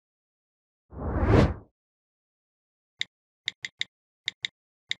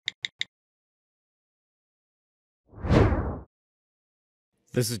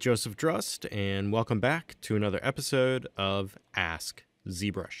This is Joseph Drust, and welcome back to another episode of Ask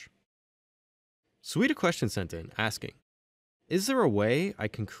ZBrush. So we had a question sent in asking, is there a way I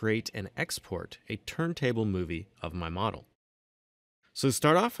can create and export a turntable movie of my model? So to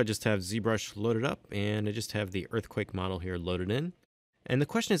start off, I just have ZBrush loaded up, and I just have the earthquake model here loaded in. And the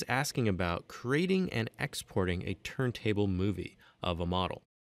question is asking about creating and exporting a turntable movie of a model.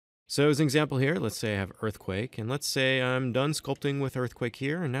 So as an example here, let's say I have Earthquake, and let's say I'm done sculpting with Earthquake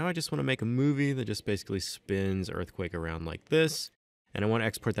here, and now I just want to make a movie that just basically spins Earthquake around like this, and I want to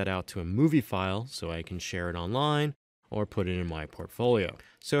export that out to a movie file so I can share it online or put it in my portfolio.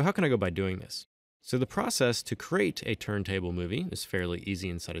 So how can I go by doing this? So the process to create a turntable movie is fairly easy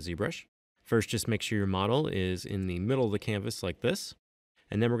inside of ZBrush. First, just make sure your model is in the middle of the canvas like this.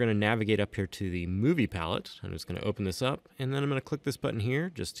 And then we're going to navigate up here to the movie palette. I'm just going to open this up, and then I'm going to click this button here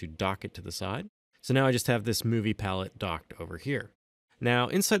just to dock it to the side. So now I just have this movie palette docked over here. Now,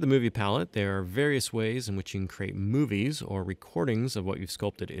 inside the movie palette, there are various ways in which you can create movies or recordings of what you've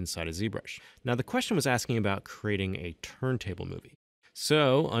sculpted inside of ZBrush. Now, the question was asking about creating a turntable movie.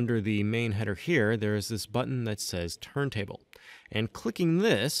 So under the main header here, there is this button that says Turntable. And clicking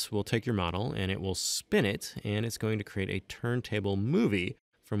this will take your model and it will spin it, and it's going to create a turntable movie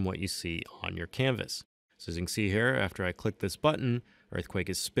from what you see on your canvas. So as you can see here, after I click this button, Earthquake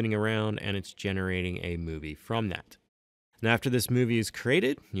is spinning around and it's generating a movie from that. Now after this movie is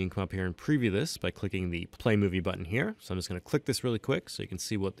created, you can come up here and preview this by clicking the Play Movie button here. So I'm just going to click this really quick so you can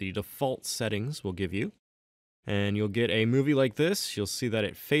see what the default settings will give you. And you'll get a movie like this. You'll see that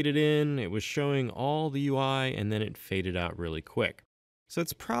it faded in, it was showing all the UI, and then it faded out really quick. So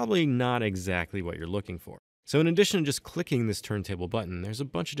it's probably not exactly what you're looking for. So in addition to just clicking this turntable button, there's a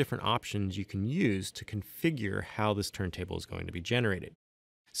bunch of different options you can use to configure how this turntable is going to be generated.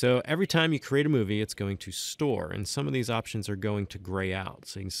 So every time you create a movie, it's going to store, and some of these options are going to gray out.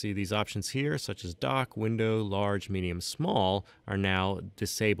 So you can see these options here, such as dock, window, large, medium, small, are now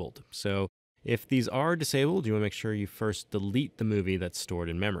disabled. So if these are disabled, you want to make sure you first delete the movie that's stored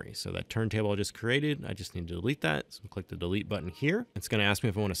in memory. So that turntable I just created, I just need to delete that. So click the delete button here. It's going to ask me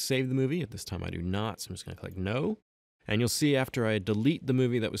if I want to save the movie. At this time I do not, so I'm just going to click no. And you'll see after I delete the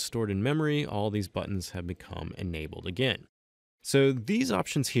movie that was stored in memory, all these buttons have become enabled again. So these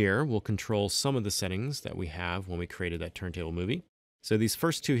options here will control some of the settings that we have when we created that turntable movie. So these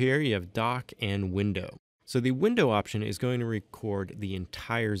first two here, you have dock and window. So the window option is going to record the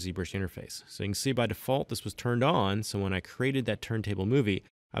entire ZBrush interface. So you can see by default this was turned on, so when I created that turntable movie,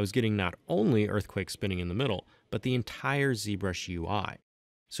 I was getting not only Earthquake spinning in the middle, but the entire ZBrush UI.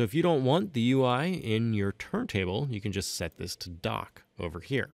 So if you don't want the UI in your turntable, you can just set this to dock over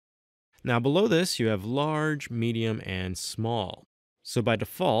here. Now below this you have large, medium, and small. So by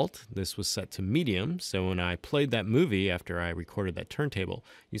default, this was set to medium, so when I played that movie after I recorded that turntable,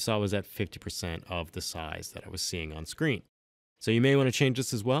 you saw it was at 50% of the size that I was seeing on screen. So you may want to change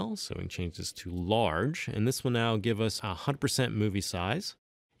this as well, so we can change this to large, and this will now give us 100% movie size,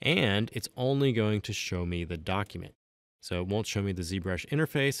 and it's only going to show me the document. So it won't show me the ZBrush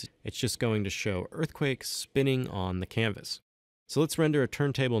interface, it's just going to show Earthquake spinning on the canvas. So let's render a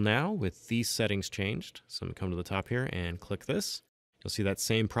turntable now with these settings changed. So I'm going to come to the top here and click this. You'll see that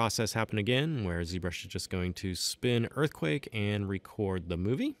same process happen again, where ZBrush is just going to spin Earthquake and record the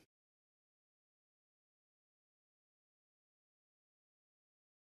movie.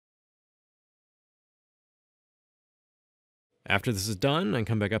 After this is done, I can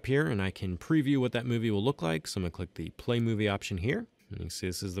come back up here and I can preview what that movie will look like. So I'm going to click the Play Movie option here. And you can see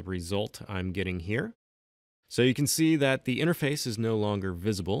this is the result I'm getting here. So you can see that the interface is no longer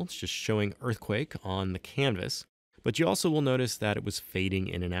visible. It's just showing Earthquake on the canvas. But you also will notice that it was fading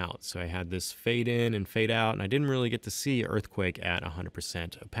in and out. So I had this fade in and fade out, and I didn't really get to see Earthquake at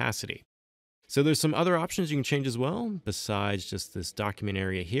 100% opacity. So there's some other options you can change as well, besides just this document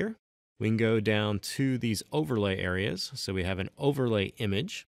area here. We can go down to these overlay areas. So we have an overlay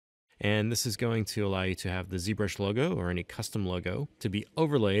image, and this is going to allow you to have the ZBrush logo or any custom logo to be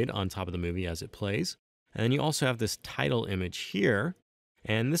overlaid on top of the movie as it plays. And then you also have this title image here,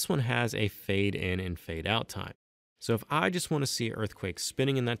 and this one has a fade in and fade out time. So if I just want to see Earthquake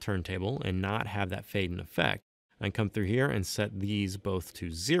spinning in that turntable and not have that fade in effect, I can come through here and set these both to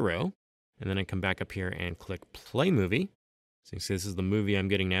 0. And then I come back up here and click Play Movie. So you see this is the movie I'm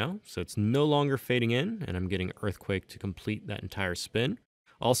getting now. So it's no longer fading in, and I'm getting Earthquake to complete that entire spin.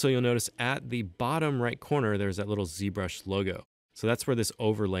 Also, you'll notice at the bottom right corner, there's that little ZBrush logo. So that's where this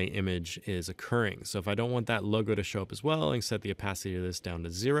overlay image is occurring. So if I don't want that logo to show up as well, I can set the opacity of this down to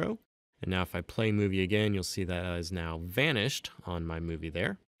 0. And now if I play movie again, you'll see that it has now vanished on my movie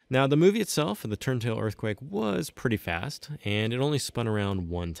there. Now, the movie itself for the turntable earthquake was pretty fast, and it only spun around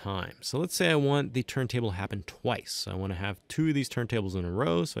one time. So let's say I want the turntable to happen twice. I want to have 2 of these turntables in a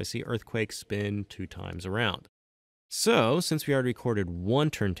row, so I see earthquake spin 2 times around. So, since we already recorded one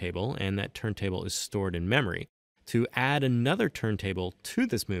turntable, and that turntable is stored in memory, to add another turntable to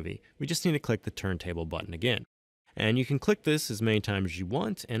this movie, we just need to click the turntable button again. And you can click this as many times as you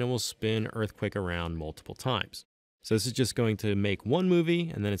want, and it will spin earthquake around multiple times. So this is just going to make one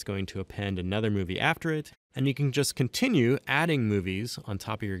movie, and then it's going to append another movie after it, and you can just continue adding movies on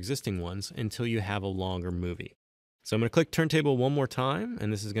top of your existing ones until you have a longer movie. So I'm going to click turntable one more time,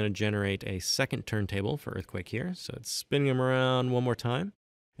 and this is going to generate a second turntable for earthquake here. So it's spinning them around one more time,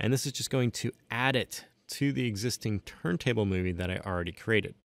 and this is just going to add it to the existing turntable movie that I already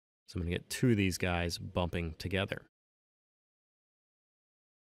created. So I'm going to get 2 of these guys bumping together.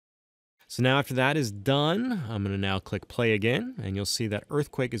 So now after that is done, I'm going to now click play again, and you'll see that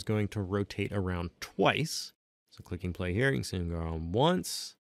earthquake is going to rotate around twice. So clicking play here, you can see him go around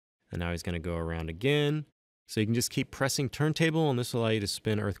once, and now he's going to go around again. So you can just keep pressing turntable, and this will allow you to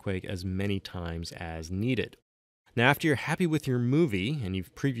spin earthquake as many times as needed. Now after you're happy with your movie, and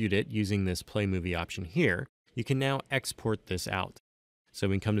you've previewed it using this play movie option here, you can now export this out. So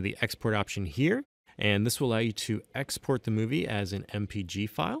we can come to the export option here, and this will allow you to export the movie as an MPG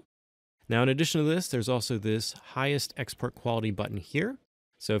file. Now, in addition to this, there's also this highest export quality button here.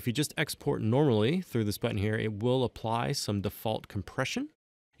 So if you just export normally through this button here, it will apply some default compression.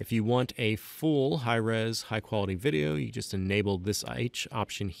 If you want a full high-res, high-quality video, you just enable this H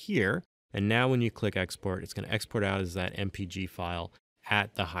option here. And now when you click export, it's going to export out as that MPG file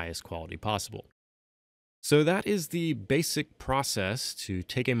at the highest quality possible. So that is the basic process to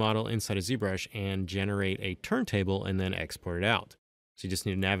take a model inside of ZBrush and generate a turntable and then export it out. So you just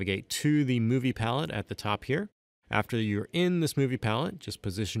need to navigate to the movie palette at the top here. After you're in this movie palette, just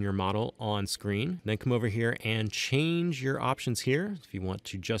position your model on screen. Then come over here and change your options here. If you want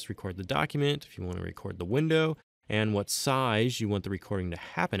to just record the document, if you want to record the window, and what size you want the recording to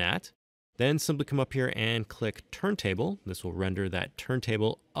happen at. Then simply come up here and click Turntable. This will render that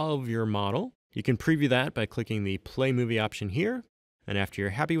turntable of your model. You can preview that by clicking the Play Movie option here. And after you're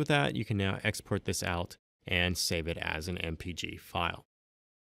happy with that, you can now export this out and save it as an MPG file.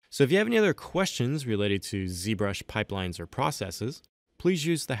 So if you have any other questions related to ZBrush pipelines or processes, please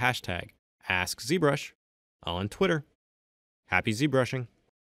use the hashtag AskZBrush on Twitter. Happy ZBrushing!